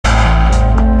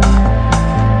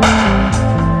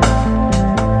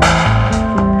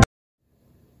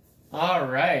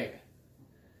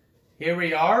Here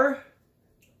we are,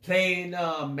 playing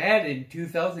Madden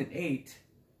 2008.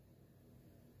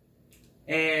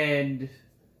 And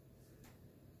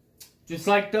just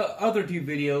like the other two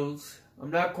videos, I'm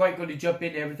not quite going to jump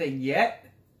into everything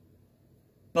yet.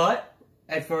 But,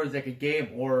 as far as like a game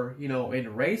or, in a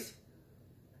race.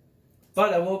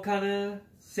 But I will kind of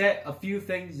set a few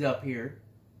things up here.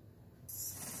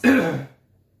 Right,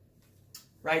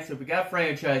 so we got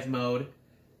franchise mode,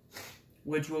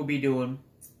 which we'll be doing.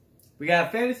 We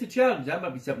got fantasy challenge, that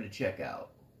might be something to check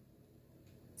out.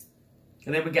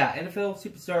 And then we got NFL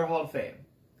Superstar Hall of Fame.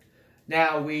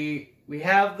 Now, we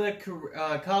have the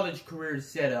college career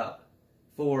set up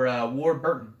for Ward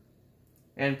Burton.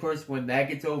 And, of course, when that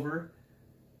gets over,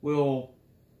 we'll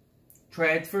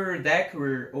transfer that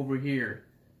career over here.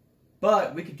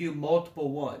 But we could do multiple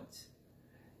ones.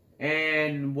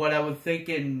 And what I was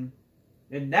thinking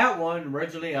in that one,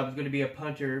 originally I was going to be a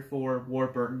punter for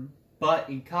Ward Burton. But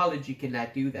in college, you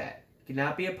cannot do that. You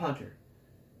cannot be a punter.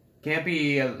 Can't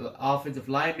be an offensive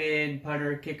lineman,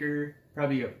 punter, kicker,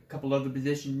 probably a couple other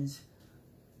positions.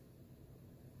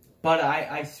 But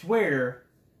I swear,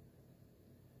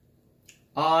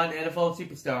 on NFL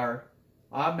Superstar,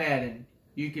 on Madden,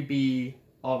 you could be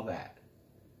all of that.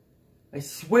 I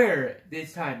swear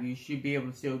this time you should be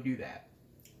able to still do that.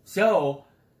 So,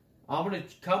 I'm going to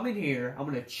come in here, I'm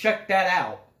going to check that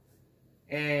out.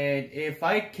 And if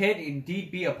I can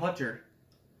indeed be a punter,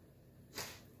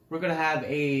 we're going to have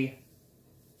a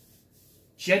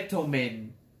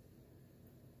gentleman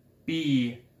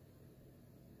be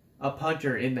a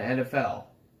punter in the NFL.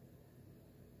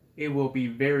 It will be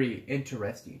very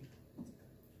interesting.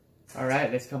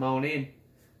 Alright, let's come on in.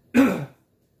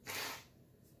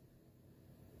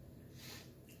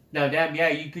 Now, damn, yeah,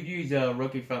 you could use a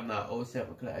rookie from the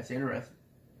 07 class. Interesting.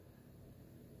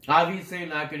 Obviously, I'm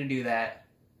not going to do that.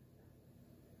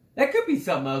 That could be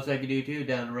something else I could do, too,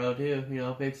 down the road, too.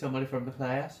 Pick somebody from the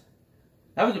class.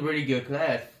 That was a pretty good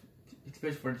class.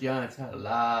 Especially for the Giants. Had a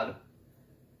lot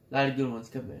of good ones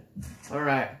come in.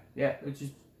 Alright. Yeah, let's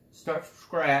just start from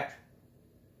scratch.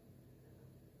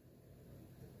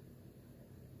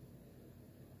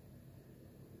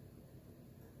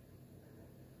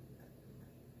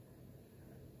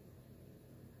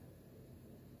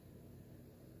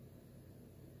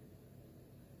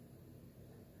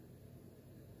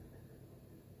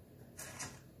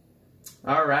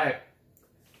 Alright.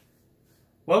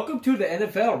 Welcome to the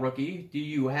NFL, rookie. Do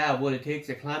you have what it takes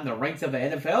to climb the ranks of the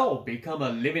NFL, become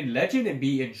a living legend, and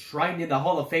be enshrined in the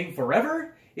Hall of Fame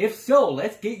forever? If so,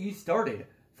 let's get you started.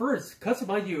 First,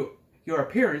 customize your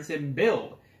appearance and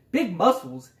build. Big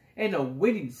muscles and a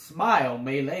winning smile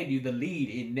may land you the lead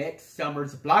in next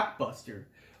summer's blockbuster.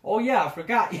 Oh yeah, I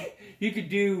forgot. You could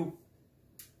do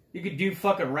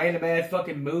fucking random ass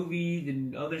fucking movies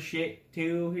and other shit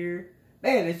too here.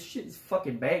 Man, this shit is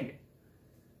fucking banging.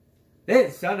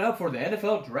 Then sign up for the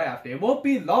NFL Draft. It won't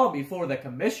be long before the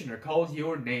commissioner calls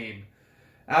your name.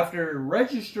 After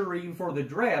registering for the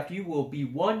draft, you will be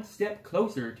one step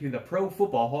closer to the Pro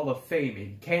Football Hall of Fame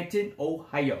in Canton,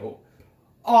 Ohio.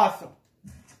 Awesome.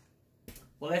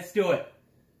 Well, let's do it.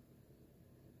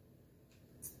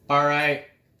 Alright.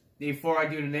 Before I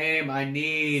do the name, I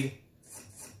need...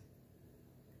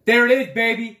 There it is,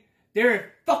 baby. There it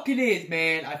fucking is,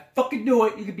 man. I fucking knew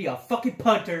it. You could be a fucking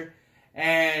punter.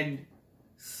 And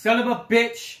son of a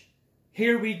bitch,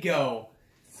 here we go.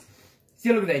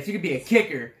 See, look at that. So you could be a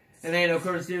kicker. And then, of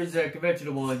course, there's the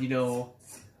conventional ones,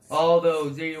 all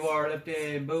those. There you are, left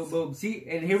hand, boom, boom. See,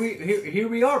 and here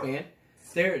we are, man.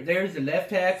 There's the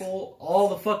left tackle. All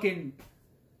the fucking...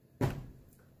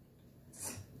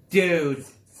 Dude.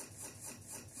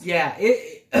 Yeah,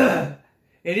 it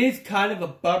is kind of a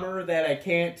bummer that I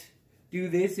can't do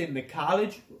this in the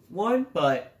college one,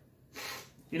 but,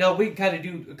 we can kind of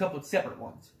do a couple of separate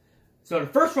ones. So the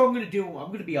first one I'm going to do, I'm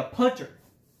going to be a punter.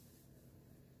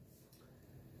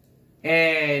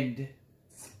 And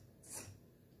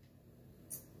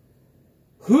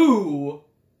who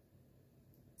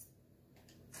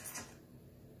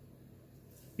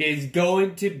is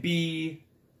going to be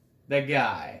the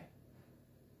guy?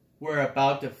 We're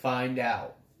about to find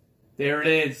out. There it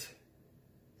is.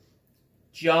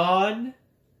 John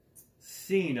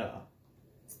Cena.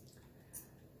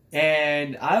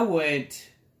 And I went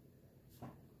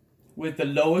with the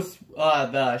lowest,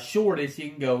 the shortest you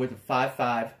can go with a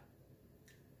 5'5".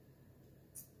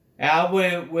 And I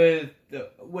went with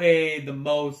the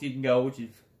most you can go, which is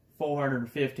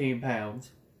 415 pounds.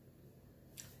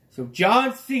 So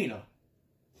John Cena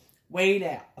weighing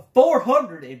out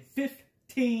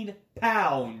 415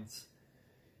 pounds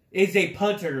is a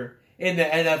punter in the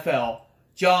NFL.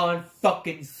 John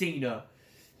fucking Cena.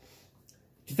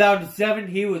 2007,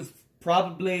 he was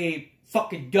probably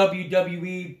fucking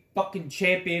WWE fucking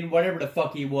champion, whatever the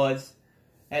fuck he was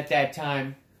at that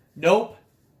time. Nope.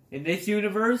 In this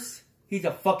universe, he's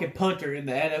a fucking punter in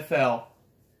the NFL.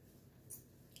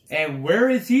 And where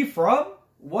is he from?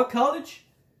 What college?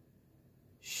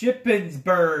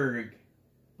 Shippensburg.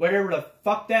 Whatever the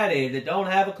fuck that is. I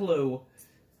don't have a clue.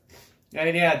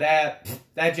 And yeah,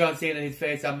 that John Cena in his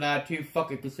face, I'm not too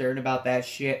fucking concerned about that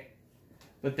shit.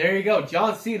 But there you go.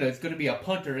 John Cena is going to be a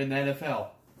punter in the NFL.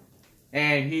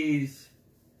 And he's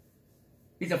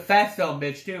a fat son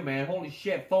bitch too, man. Holy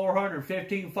shit,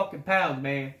 415 fucking pounds,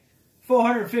 man.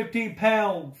 415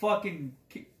 pound fucking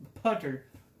punter.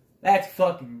 That's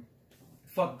fucking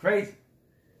crazy.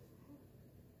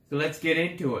 So let's get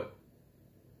into it.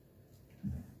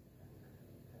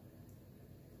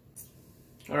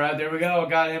 Alright, there we go. I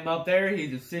got him up there.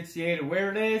 He's a 68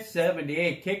 awareness,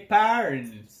 78 kick power,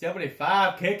 and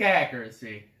 75 kick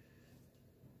accuracy.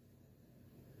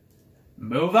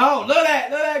 Move on. Look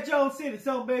at that John Cena,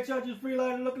 son of a bitch. I just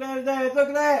realized looking at his ass. Look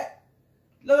at that.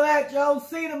 Look at that John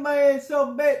Cena, man, son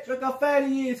of a bitch. Look how fat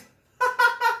he is.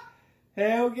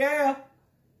 Hell yeah.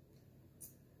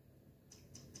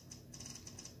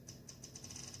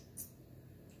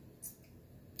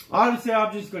 Honestly,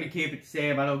 I'm just going to keep it the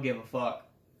same. I don't give a fuck.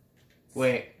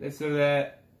 Wait, let's look at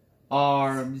that.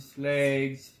 Arms,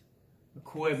 legs,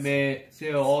 equipment,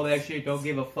 still all that shit. Don't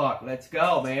give a fuck. Let's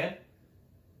go, man.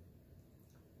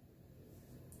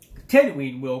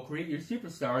 Continuing will create your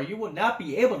superstar. You will not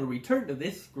be able to return to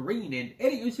this screen in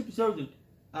any of your superstar's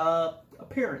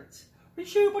appearance. Are you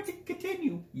sure you want to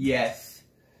continue? Yes.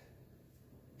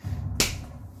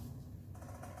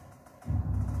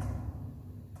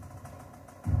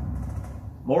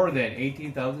 More than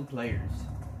 18,000 players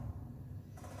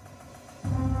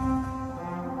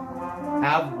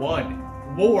have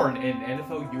worn an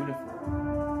NFL uniform.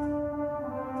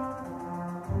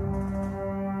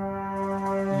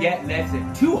 Yet less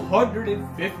than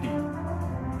 250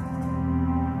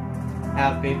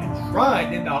 have been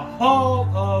enshrined in the Hall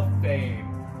of Fame.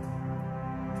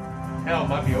 Hell,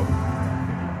 might be over.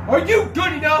 Are you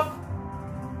good enough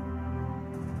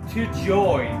to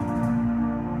join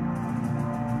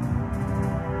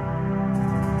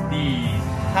the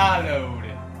hallowed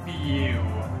few?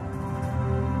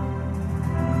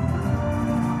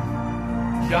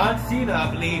 John Cena,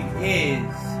 I believe,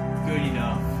 is good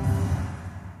enough.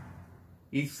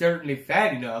 He's certainly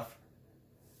fat enough.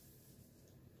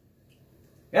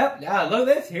 Yep, now look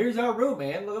at this. Here's our room,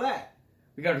 man. Look at that.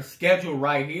 We got a schedule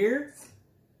right here.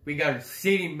 We got a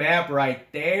seating map right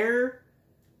there.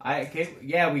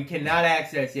 Yeah, we cannot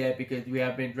access yet because we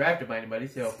haven't been drafted by anybody,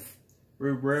 so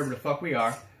we're wherever the fuck we are.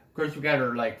 Of course, we got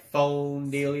our,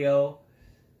 phone dealio.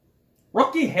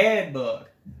 Rookie handbook.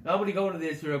 Now I'm going to go into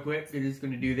this real quick. We're just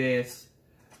going to do this.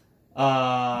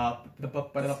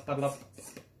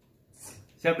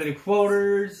 7-minute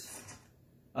quoters.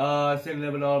 Set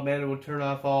limit automatic will turn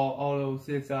off all those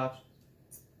 6 options.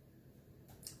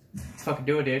 Fucking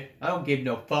do it, dude. I don't give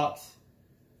no fucks.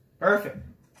 Perfect.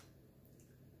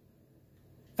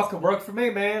 Fucking work for me,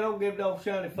 man. I don't give no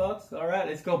shiny fucks. Alright,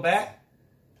 let's go back.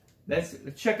 Let's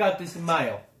check out this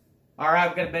mail. Alright,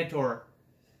 I've got a mentor.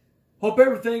 Hope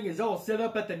everything is all set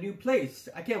up at the new place.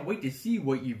 I can't wait to see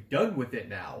what you've done with it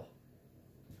now.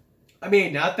 I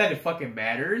mean, not that it fucking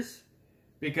matters.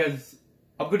 Because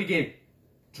I'm going to get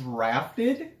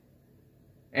drafted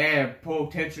and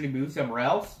potentially move somewhere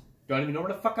else. Don't even know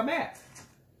where the fuck I'm at.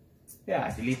 Yeah, I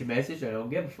delete the message. I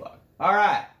don't give a fuck.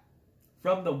 Alright.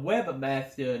 From the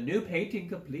webmaster, new painting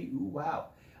complete. Ooh, wow.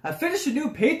 I finished a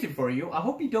new painting for you. I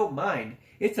hope you don't mind.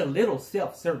 It's a little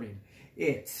self-serving.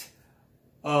 It's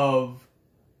of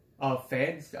a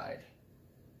fan side.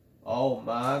 Oh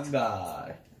my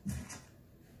god.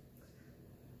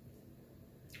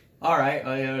 Alright,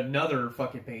 another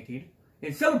fucking painting.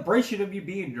 In celebration of you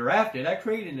being drafted, I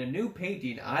created a new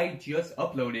painting. I just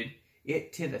uploaded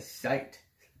it to the site.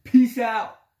 Peace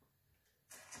out.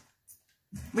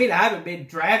 I mean, I haven't been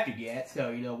drafted yet,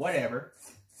 so, whatever.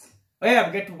 Oh yeah,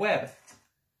 we got the web.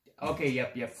 Okay,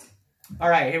 yep.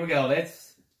 Alright, here we go.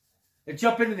 Let's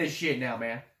jump into this shit now,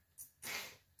 man.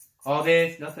 All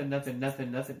this, nothing.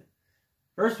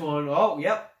 First one, oh,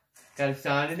 yep. Gotta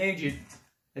sign an agent.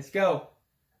 Let's go.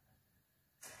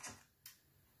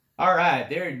 Alright,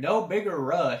 there's no bigger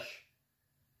rush.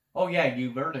 Oh yeah,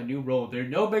 you've earned a new role. There's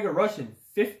no bigger rush than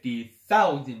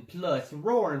 50,000 plus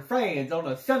roaring fans on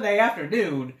a Sunday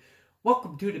afternoon.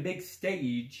 Welcome to the big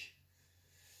stage.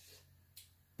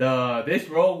 This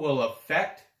role will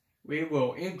we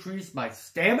will increase my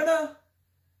stamina,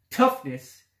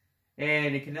 toughness,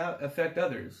 and it cannot affect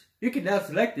others. You can now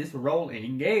select this role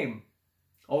in-game.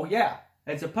 Oh yeah,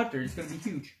 as a punter, it's going to be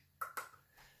huge.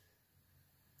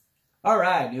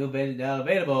 Alright, new event now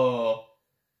available.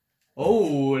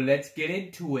 Oh, let's get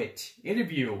into it.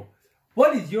 Interview.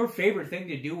 What is your favorite thing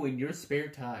to do in your spare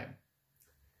time?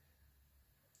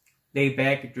 Lay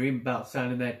back and dream about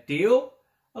signing that deal.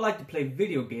 I like to play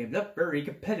video games. I'm very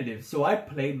competitive, so I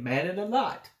play Madden a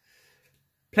lot.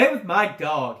 Play with my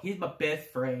dog. He's my best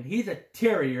friend. He's a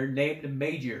terrier named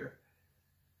Major.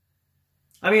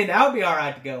 I mean, that would be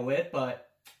alright to go with, but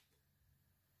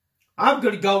I'm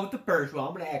going to go with the first one.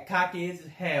 I'm going to act cocky as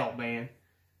hell, man.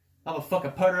 I'm a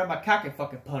fucking punter. I'm a cocky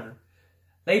fucking punter.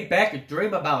 Lay back and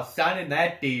dream about signing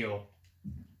that deal.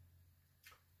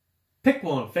 Pick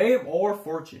one, fame or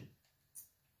fortune.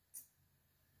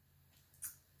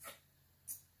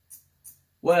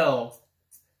 Well,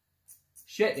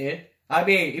 shit, dude. I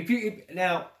mean,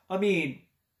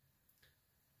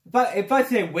 if I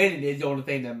say winning is the only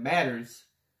thing that matters,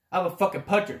 I'm a fucking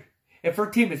punter. If her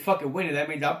team is fucking winning, that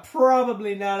means I'm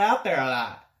probably not out there a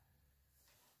lot.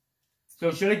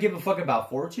 So should I give a fuck about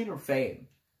fortune or fame?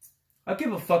 I'll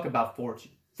give a fuck about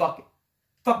fortune. Fuck it.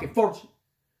 Fucking fortune.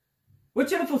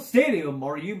 Which NFL stadium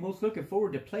are you most looking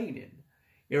forward to playing in?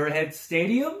 Arrowhead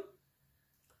Stadium,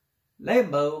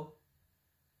 Lambeau,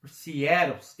 or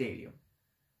Seattle Stadium?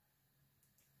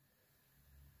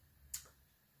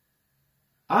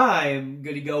 I'm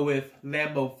going to go with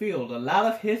Lambeau Field. A lot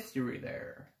of history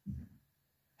there.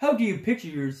 How do you picture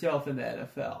yourself in the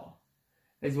NFL?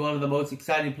 As one of the most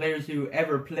exciting players who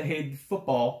ever played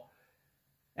football.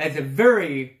 As a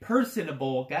very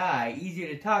personable guy, easy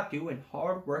to talk to, and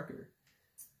hard worker.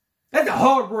 That's a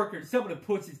hard worker, someone who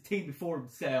puts his team before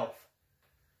himself.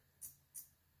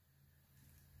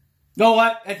 You know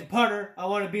what? As a punter, I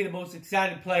want to be the most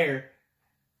exciting player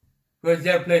who has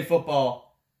ever played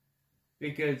football.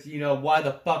 Because, you know, why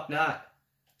the fuck not?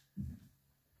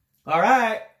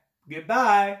 Alright.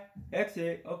 Goodbye.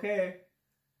 Exit. Okay.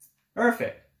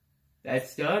 Perfect.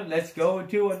 That's done. Let's go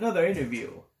into another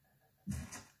interview.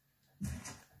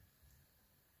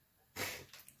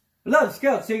 A lot of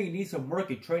scouts say you need some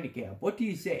work at training camp. What do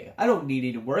you say? I don't need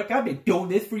any work. I've been doing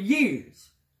this for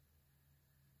years.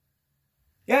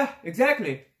 Yeah,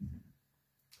 exactly.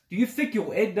 Do you think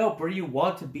you'll end up where you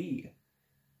want to be?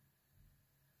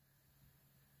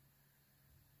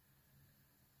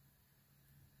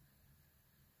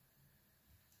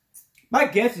 My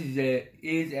guess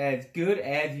is as good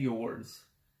as yours.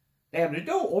 Damn, there's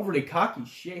no overly cocky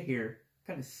shit here.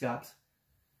 Kind of sucks.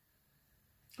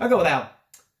 I'll go without.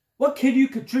 What can you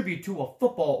contribute to a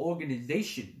football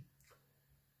organization?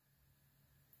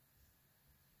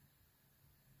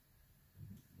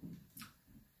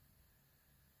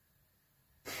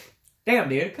 Damn,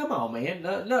 dude. Come on, man.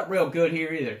 Not real good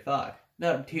here either. Fuck.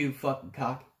 Not too fucking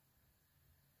cocky.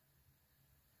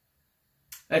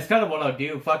 That's kind of what I'll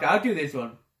do. Fuck, I'll do this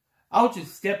one. I'll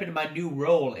just step into my new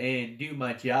role and do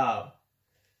my job.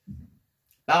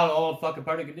 About all a fucking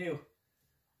party can do.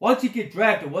 Once you get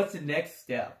drafted, what's the next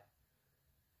step?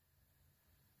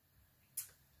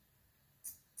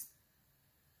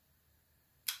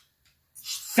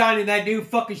 Signing that new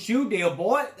fucking shoe deal,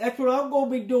 boy. That's what I'm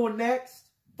going to be doing next.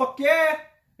 Fuck yeah.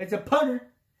 As a punter,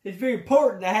 it's very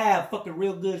important to have fucking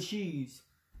real good shoes.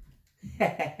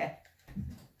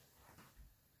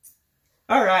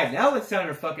 Alright, now let's sign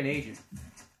our fucking agent.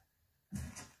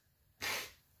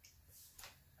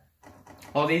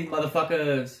 All these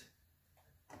motherfuckers.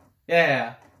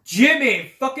 Yeah.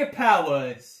 Jimmy fucking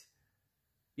Powers.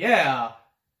 Yeah.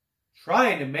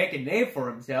 Trying to make a name for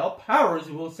himself, Powers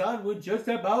will sign with just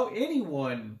about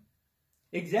anyone.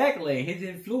 Exactly. His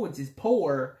influence is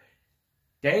poor.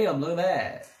 Damn, look at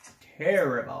that.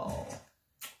 Terrible.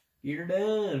 You're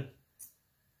done.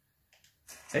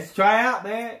 Let's try out,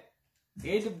 man.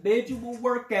 Individual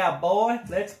workout, boy.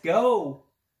 Let's go.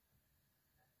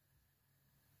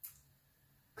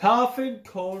 Coffin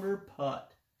corner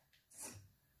putt.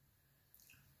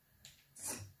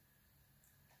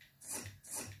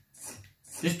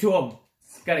 Just two of them.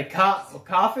 Got a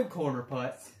coffin corner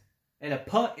putt and a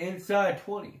putt inside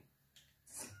 20.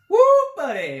 Woo,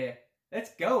 buddy.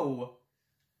 Let's go.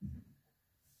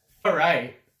 All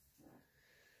right.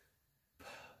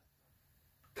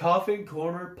 Coffin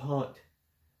corner punt.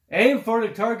 Aim for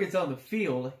the targets on the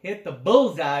field. Hit the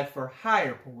bullseye for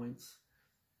higher points.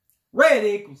 Red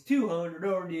equals 200,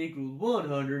 orange equals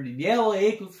 100, and yellow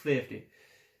equals 50.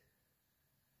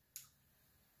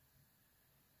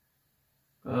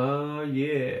 Oh,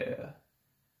 yeah.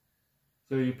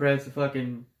 So you press the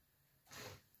fucking,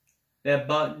 that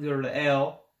button or the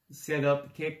L to set up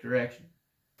the kick direction.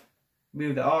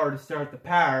 Move the R to start the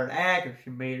power and accuracy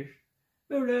meters.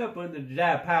 Move it up on the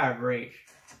desired power range.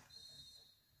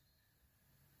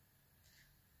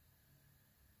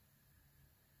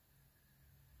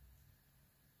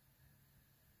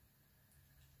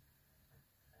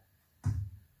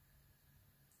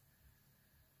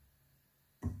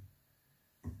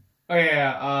 Oh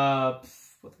yeah, what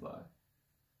the fuck?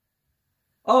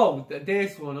 Oh,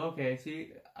 this one, okay,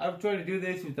 see, I'm trying to do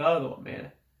this with the other one, man.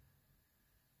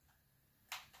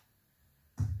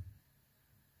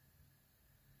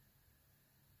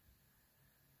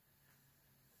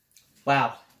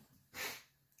 Wow.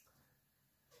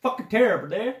 Fucking terrible,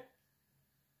 there.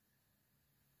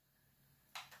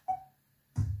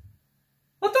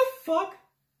 What the fuck?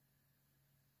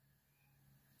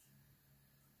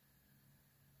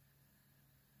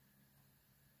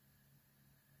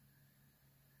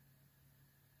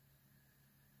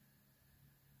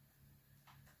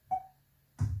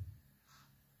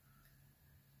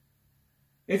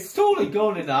 It's totally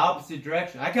going in the opposite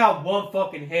direction. I got one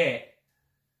fucking hit.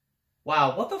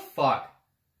 Wow, what the fuck?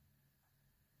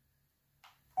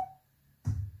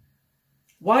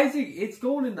 Why is it's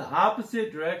going in the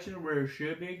opposite direction where it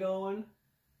should be going?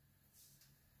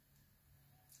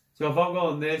 So if I'm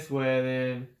going this way,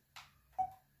 then...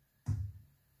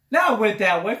 Now I went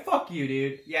that way. Fuck you,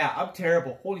 dude. Yeah, I'm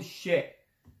terrible. Holy shit.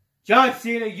 John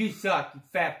Cena, you suck, you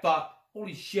fat fuck.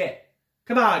 Holy shit.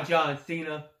 Come on, John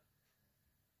Cena.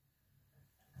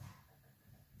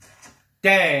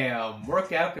 Damn,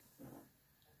 workout.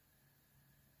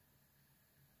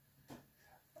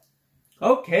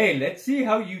 Okay, let's see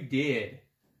how you did.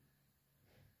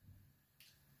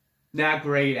 Not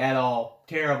great at all.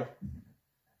 Terrible.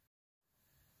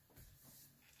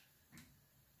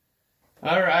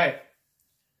 Alright.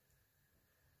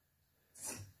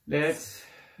 Let's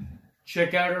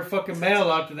check out our fucking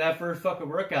mail after that first fucking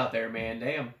workout there, man.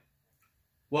 Damn.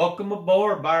 Welcome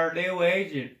aboard by our new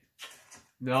agent.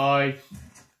 Nice.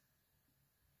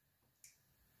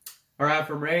 Alright,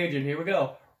 from our agent, here we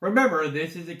go. Remember,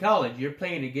 this is a college. You're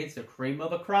playing against the cream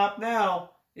of the crop now.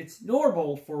 It's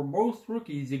normal for most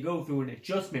rookies to go through an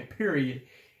adjustment period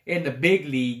in the big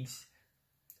leagues.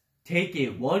 Take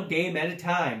it one game at a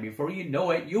time. Before you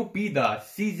know it, you'll be the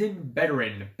seasoned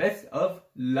veteran. Best of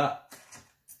luck.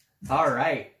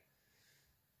 Alright.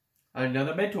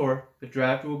 Another mentor. The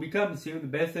draft will be coming soon. The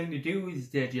best thing to do is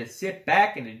to just sit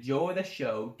back and enjoy the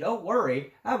show. Don't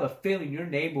worry. I have a feeling your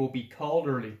name will be called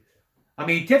early. I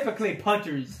mean, typically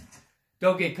punters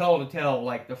don't get called until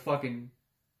like the fucking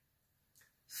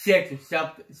 6th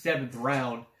or 7th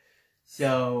round.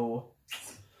 So,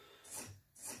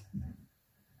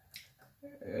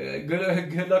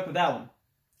 good luck with that one.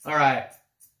 All right.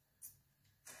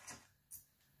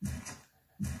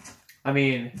 I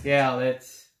mean, yeah,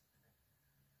 let's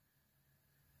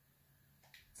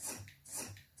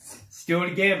do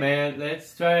it again, man.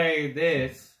 Let's try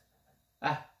this.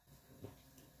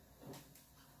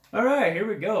 Alright, here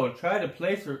we go. Try to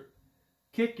place or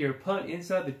kick your punt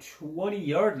inside the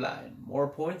 20-yard line. More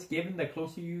points given the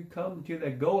closer you come to the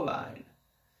goal line.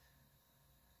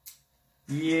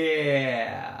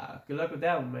 Yeah. Good luck with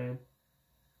that one, man.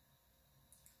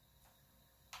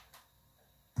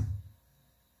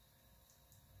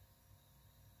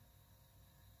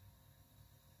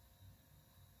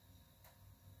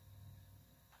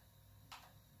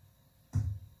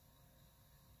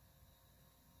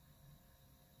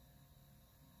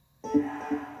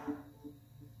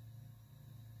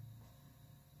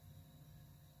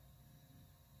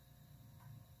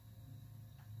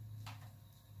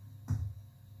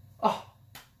 Oh.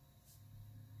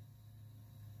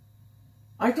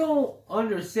 I don't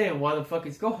understand why the fuck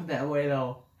it's going that way,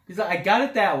 though. Because I got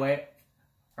it that way.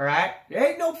 Alright? There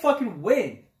ain't no fucking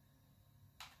win.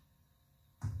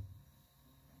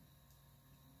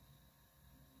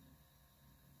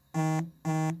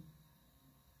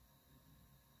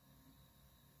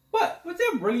 What? Was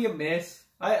that really a miss?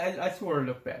 I swear it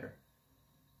looked better.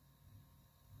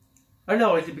 I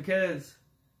know, is it because...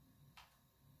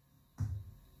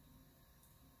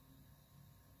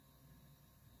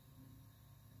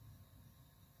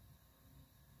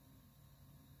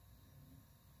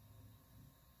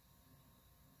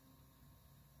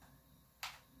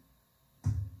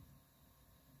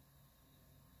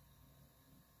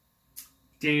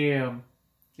 Damn.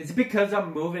 Is it because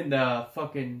I'm moving the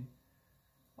fucking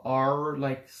R,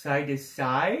 like, side to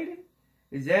side?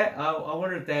 Is that... I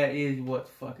wonder if that is what's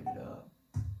fucking it up.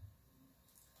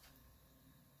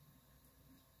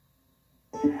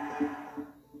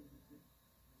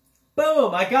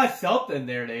 Boom! I got something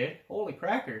there, dude. Holy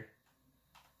cracker.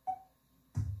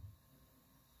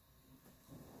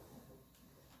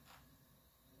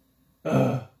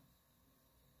 Ugh.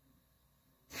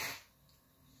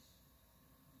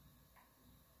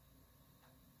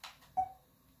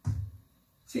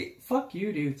 See, fuck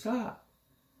you, dude. Stop.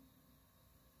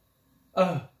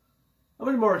 How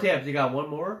many more attempts? You got one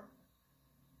more?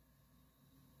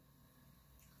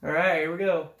 Alright, here we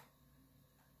go.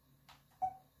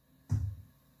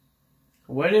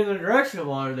 Went in the direction I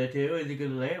wanted it to. Is it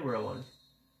gonna land where I wanted?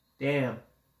 Damn.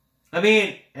 I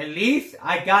mean, at least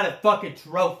I got a fucking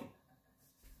trophy.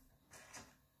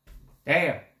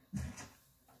 Damn.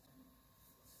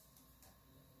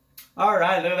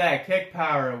 Alright, look at that. Kick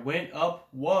power went up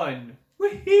 1.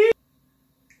 Woohoo!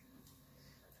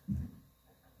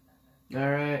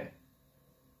 Alright.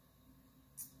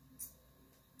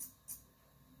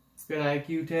 Good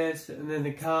IQ test, and then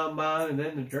the combine, and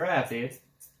then the draft, dude.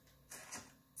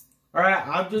 Alright,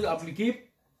 I'm gonna keep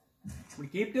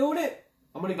doing it.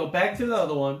 I'm gonna go back to the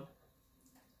other one.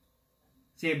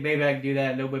 See if maybe I can do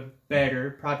that a little bit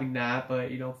better. Probably not,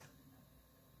 but you know.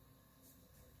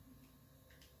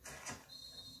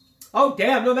 Oh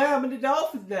damn, no man, I'm in the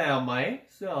Dolphins now, man.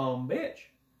 Some bitch.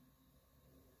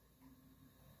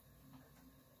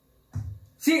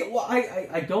 See, well,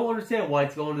 I don't understand why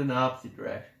it's going in the opposite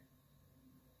direction.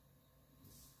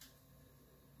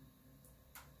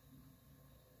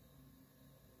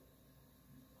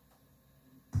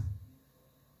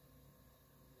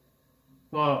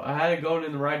 Well, I had it going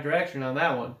in the right direction on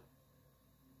that one.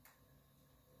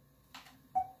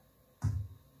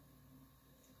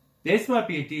 This might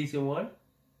be a decent one.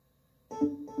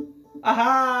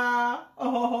 Aha!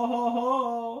 Oh ho ho ho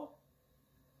ho!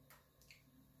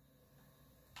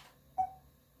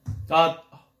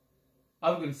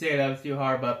 I was gonna say that was too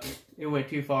hard, but it went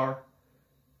too far.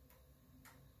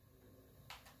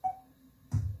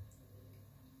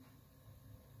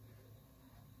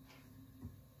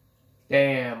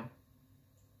 Damn.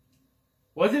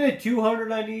 Wasn't it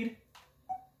 200 I need?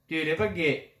 Dude, if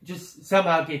I just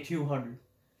somehow get 200.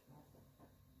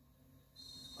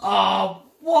 Oh,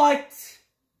 what?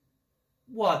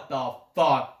 What the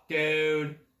fuck,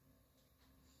 dude?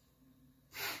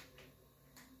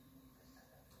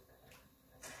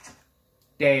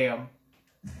 Damn.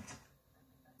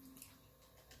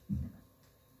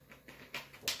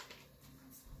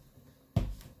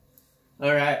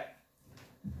 Alright.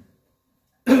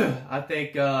 I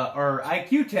think our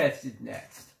IQ test is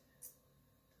next.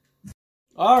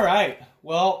 Alright,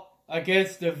 well, I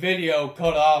guess the video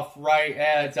cut off right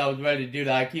as I was ready to do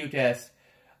the IQ test.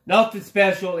 Nothing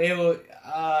special, it was,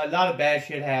 a lot of bad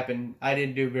shit happened. I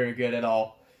didn't do very good at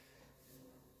all.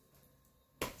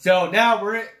 So now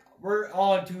we're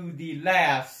on to the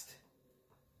last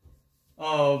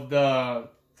of the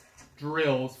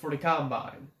drills for the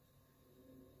combine.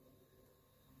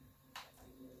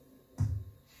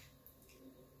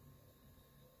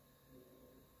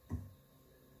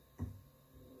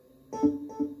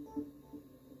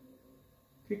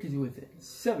 Kick is within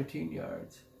 17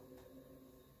 yards.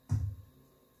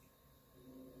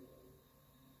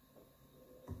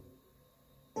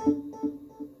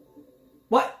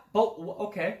 What? Oh,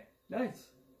 okay. Nice.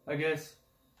 I guess.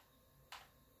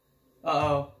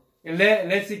 Uh-oh.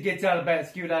 Unless it gets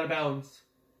skewed out of bounds.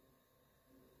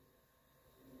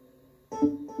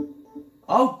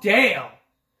 Oh, damn!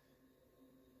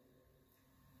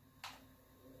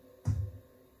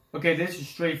 Okay, this is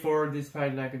straightforward. This is probably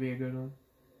not going to be a good one.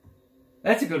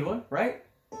 That's a good one, right?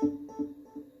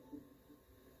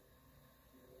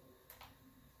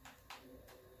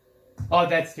 Oh,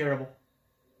 that's terrible.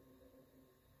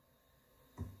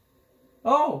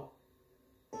 Oh!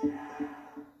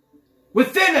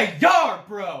 Within a yard,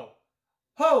 bro!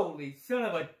 Holy son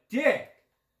of a dick!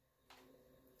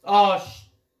 Oh,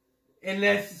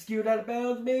 unless it's skewed out of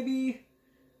bounds, maybe?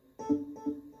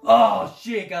 Oh,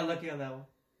 shit, got lucky on that one.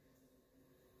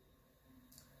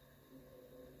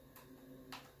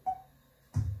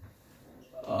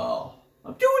 Oh,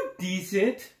 I'm doing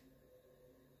decent.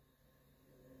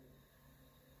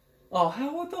 Oh,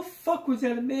 what the fuck was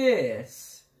that a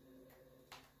miss?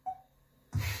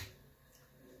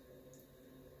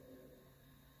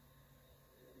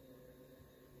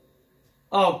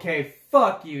 Okay,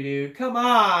 fuck you, dude. Come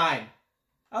on.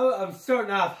 I'm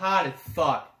starting off hot as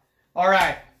fuck.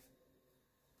 Alright.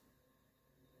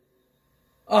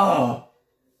 Oh.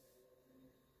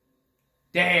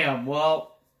 Damn, well.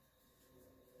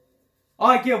 Oh,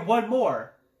 I get one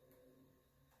more.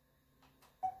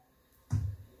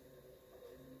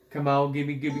 Come on,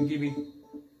 gimme.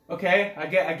 Okay, I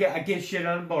get shit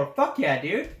on the board. Fuck yeah,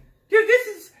 dude. Dude,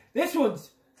 this one's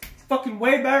fucking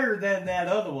way better than that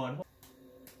other one.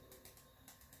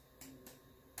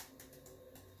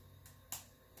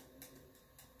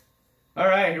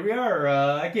 Alright, here we are.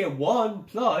 I get 1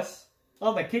 plus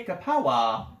on the kick of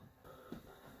power.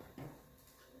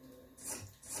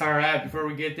 Alright, before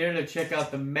we get there, let's check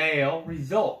out the male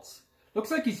results.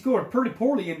 Looks like he scored pretty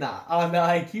poorly on the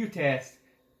IQ test.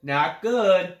 Not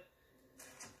good.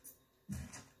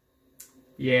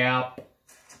 Yeah.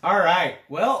 Alright,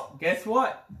 well, guess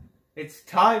what? It's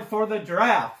time for the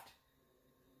draft.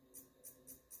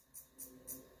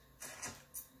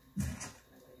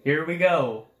 Here we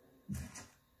go.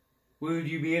 Would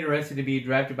you be interested to be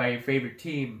drafted by your favorite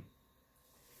team?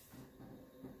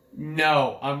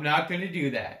 No, I'm not going to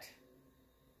do that.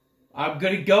 I'm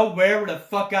going to go wherever the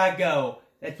fuck I go.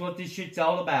 That's what this shit's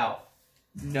all about.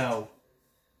 No.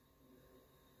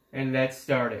 And let's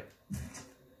start it.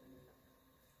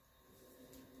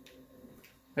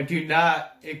 I do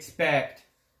not expect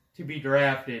to be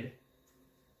drafted.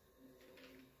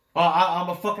 Oh, I'm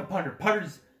a fucking punter.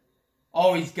 Punters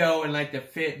always go in like the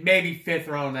maybe 5th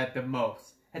round at the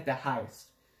most, at the highest.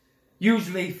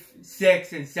 Usually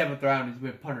 6th and 7th round is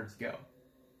where punters go.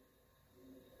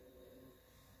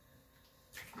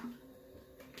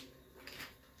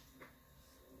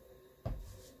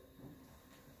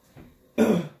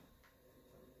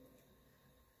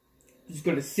 Just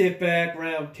gonna sit back,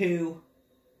 round 2.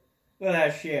 Look at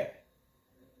that shit.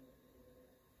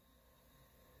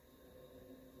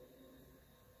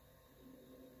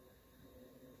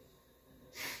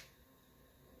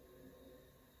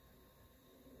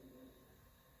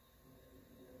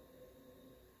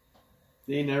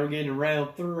 See, now we're getting to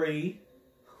round 3.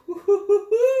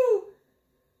 Woo-hoo-hoo-hoo.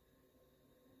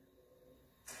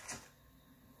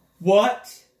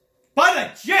 What? By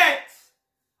the Jets?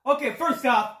 Okay, first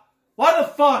off, why the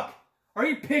fuck are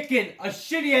you picking a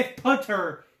shitty-ass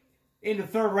punter in the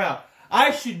 3rd round?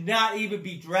 I should not even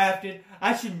be drafted.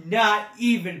 I should not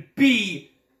even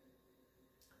be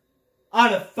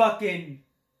on a fucking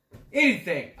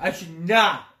anything. I should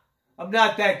not. I'm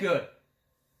not that good.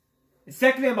 And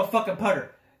secondly, I'm a fucking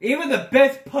punter. Even the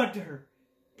best punter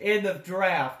in the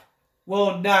draft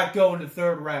will not go in the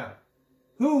 3rd round.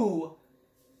 Who?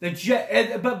 The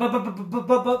Jets. But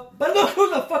look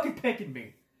who's the fucking picking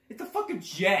me. It's the fucking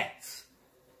Jets.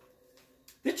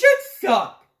 The Jets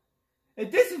suck.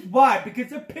 And this is why.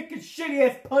 Because they're picking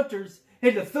shitty-ass punters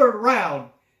in the 3rd round.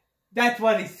 That's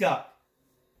why they suck.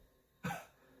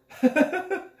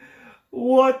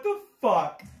 What the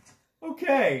fuck?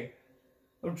 Okay.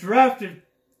 I'm drafted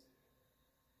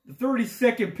the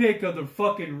 32nd pick of the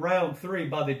fucking round 3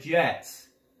 by the Jets.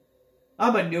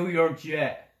 I'm a New York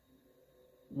Jet.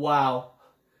 Wow.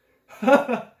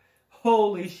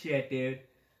 Holy shit, dude.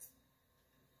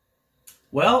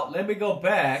 Well, let me go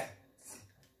back.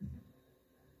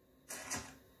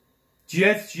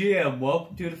 Jets GM,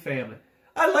 welcome to the family.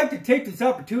 I'd like to take this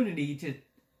opportunity to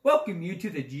welcome you to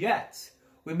the Jets.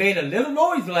 We made a little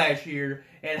noise last year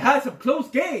and had some close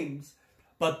games,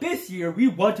 but this year we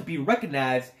want to be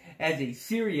recognized as a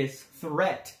serious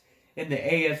threat in the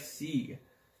AFC.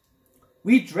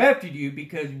 We drafted you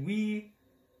because we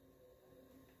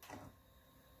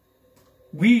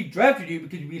drafted you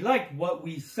because we liked what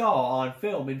we saw on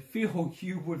film and feel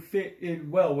you would fit in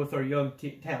well with our young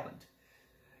talent.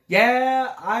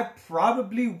 Yeah, I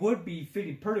probably would be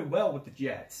fitting pretty well with the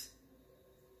Jets.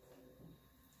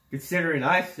 Considering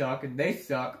I suck and they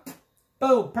suck.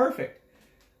 Boom, perfect.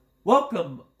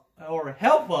 Welcome or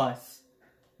help us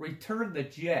return the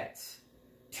Jets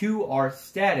to our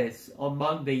status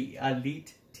among the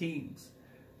elite teams.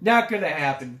 Not gonna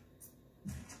happen.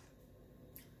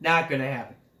 Not gonna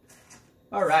happen.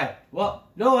 Alright. Well,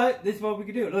 you know what? This is what we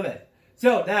can do. Look at it.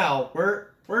 So now we're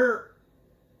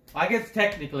I guess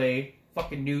technically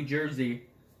fucking New Jersey.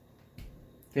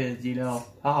 Cause you know,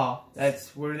 haha,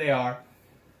 that's where they are.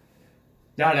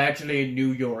 Not actually in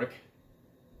New York.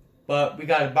 But we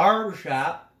got a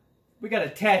barbershop. We got a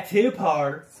tattoo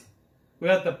parlor. We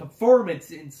got the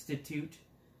Performance Institute,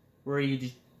 where you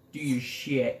just do your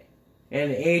shit.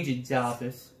 And the agent's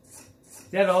office. Is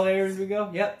that all the areas we go?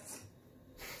 Yep.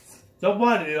 So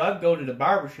what I do, I can go to the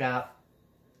barbershop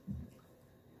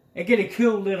and get a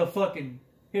cool little fucking...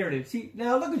 Here it is. See,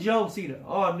 now look at John Cena.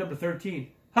 Oh, I'm number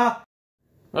 13. Ha!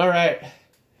 Alright.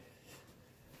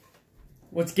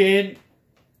 Once again,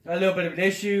 a little bit of an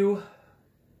issue.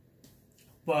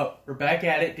 But we're back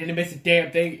at it. Didn't miss a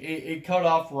damn thing. It cut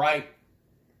off right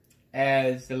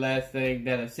as the last thing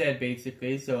that I said,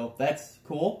 basically. So that's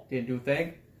cool. Didn't do a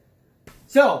thing.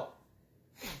 So,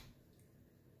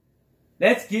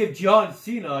 let's give John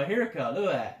Cena a haircut. Look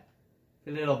at that.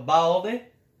 A little baldy.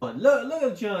 Look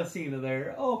at John Cena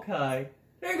there. Okay.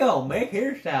 There you go. Make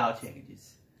hairstyle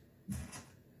changes.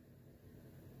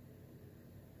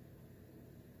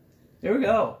 There we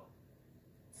go.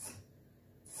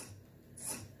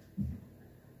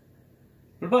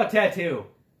 What about tattoo?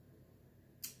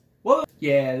 Well,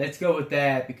 yeah, let's go with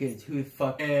that because who the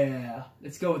fuck? Yeah,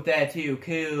 let's go with that too.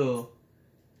 Cool.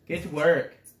 Get to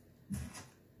work. I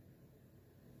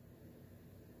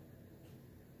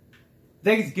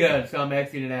think it's good, so I'm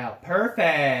exiting it out.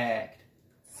 Perfect.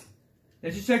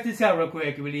 Let's just check this out real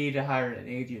quick. We need to hire an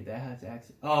agent that has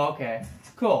access. Oh, okay.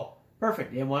 Cool.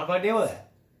 Perfect. Didn't want to deal with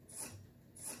that.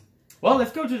 Well,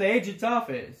 let's go to the agent's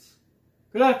office.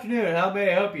 Good afternoon. How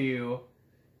may I help you?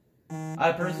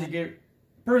 I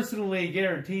personally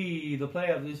guarantee the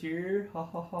playoffs this year. Ha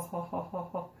ha ha ha ha ha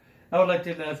ha. I would like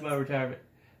to announce my retirement.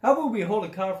 How about we hold a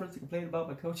conference to complain about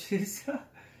my coaches?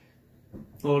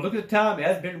 Oh, look at the time. It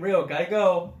hasn't been real. Gotta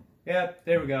go. Yep,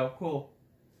 there we go. Cool.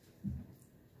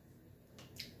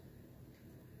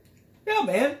 Yeah,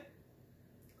 man.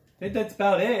 I think that's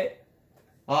about it.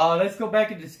 Let's go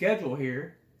back into schedule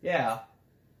here. Yeah.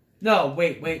 No,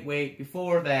 wait.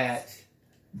 Before that,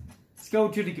 let's go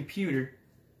to the computer.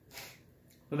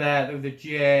 Look at that. Look at the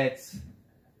Jets.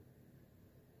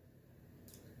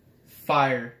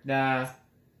 Fire. Nah.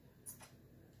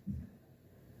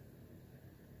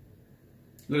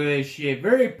 Look at this shit.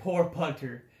 Very poor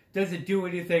punter. Doesn't do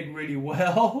anything really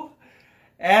well.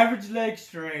 Average leg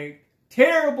strength.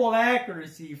 Terrible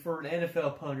accuracy for an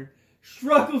NFL punter.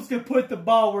 Struggles to put the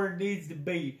ball where it needs to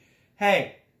be.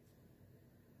 Hey.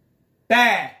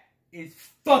 That is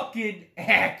fucking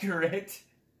accurate.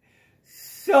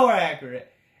 So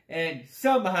accurate. And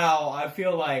somehow I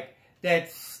feel like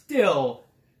that's still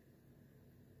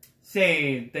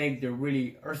saying things that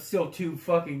really are still too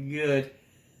fucking good.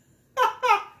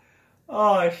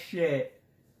 Oh, shit.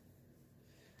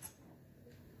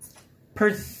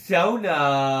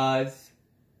 Personas.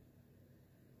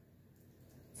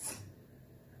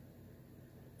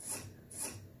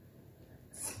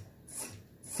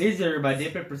 These are my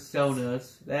different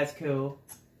personas. That's cool.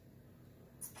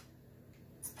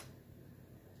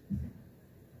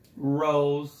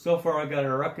 Roles. So far I got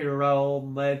a rock and roll.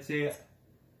 That's it.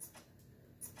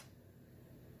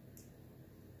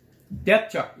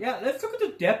 Depth chart. Yeah, let's look at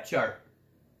the depth chart.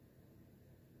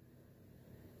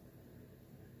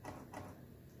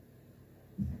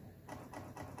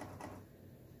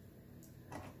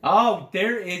 Oh,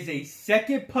 there is a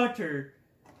second punter.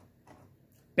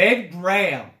 Ben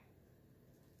Graham.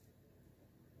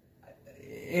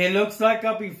 It looks like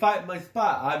I'll be fighting my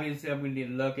spot. Obviously, I'm going to need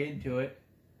to look into it.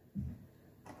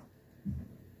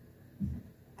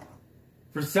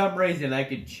 For some reason, I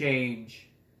could change.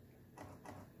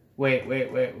 Wait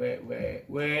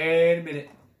a minute.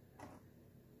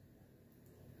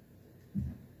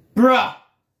 Bruh!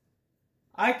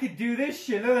 I could do this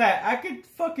shit. Look at that. I could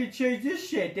fucking change this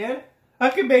shit, dude.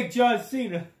 I could make John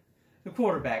Cena the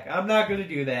quarterback. I'm not going to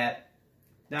do that.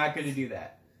 Not going to do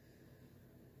that.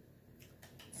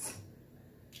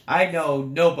 I know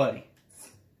nobody.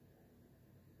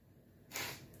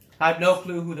 I have no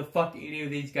clue who the fuck any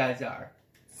of these guys are.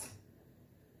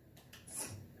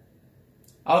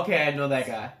 Okay, I know that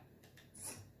guy.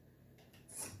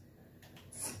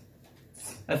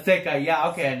 I think yeah,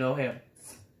 okay, I know him.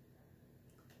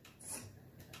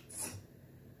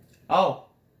 Oh.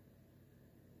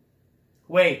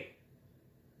 Wait.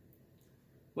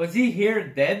 Was he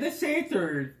here then the Saints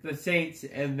or the Saints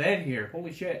and then here?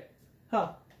 Holy shit.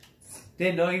 Huh.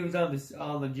 Didn't know he was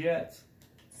on the Jets.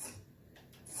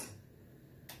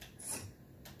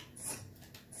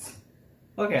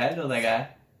 Okay, I know that guy.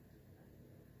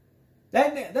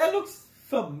 That looks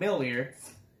familiar.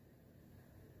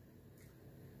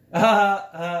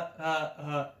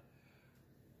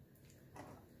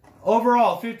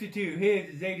 Overall, 52.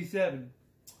 His is 87.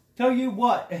 Tell you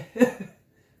what.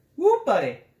 Whoop,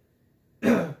 buddy.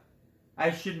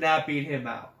 I should not beat him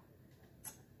out.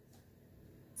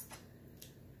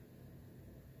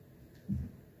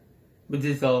 What's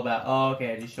this all about? Oh,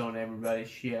 okay. Just showing everybody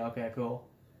shit. Okay, cool.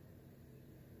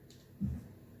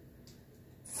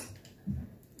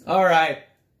 Alright.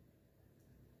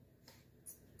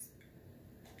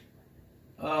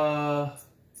 Oh,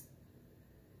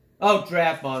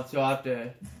 draft month, so I have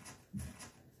to...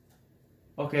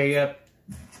 Okay, yep.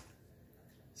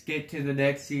 Let's get to the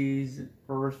next season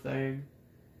first thing.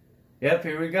 Yep,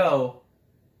 here we go.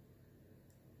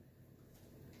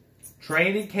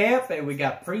 Training camp, and we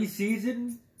got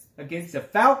preseason against the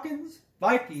Falcons,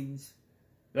 Vikings,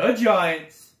 the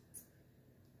Giants,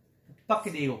 the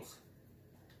fucking Eagles.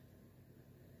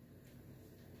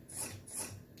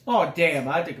 Oh, damn,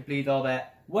 I had to complete all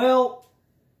that. Well,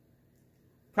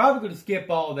 probably going to skip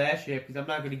all of that shit because I'm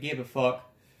not going to give a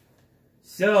fuck.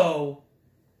 So,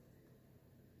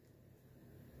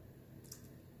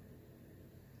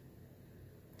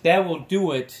 that will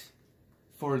do it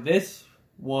for this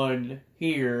one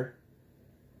here.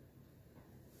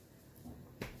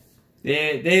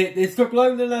 It took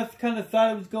longer than I kind of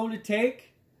thought it was going to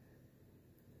take,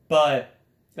 but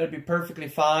it'll be perfectly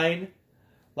fine.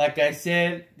 Like I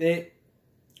said,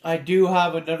 I do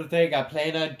have another thing I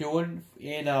plan on doing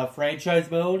in franchise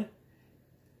mode,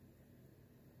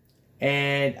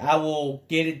 and I will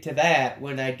get into that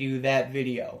when I do that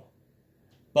video.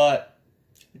 But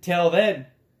until then,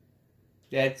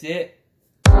 that's it.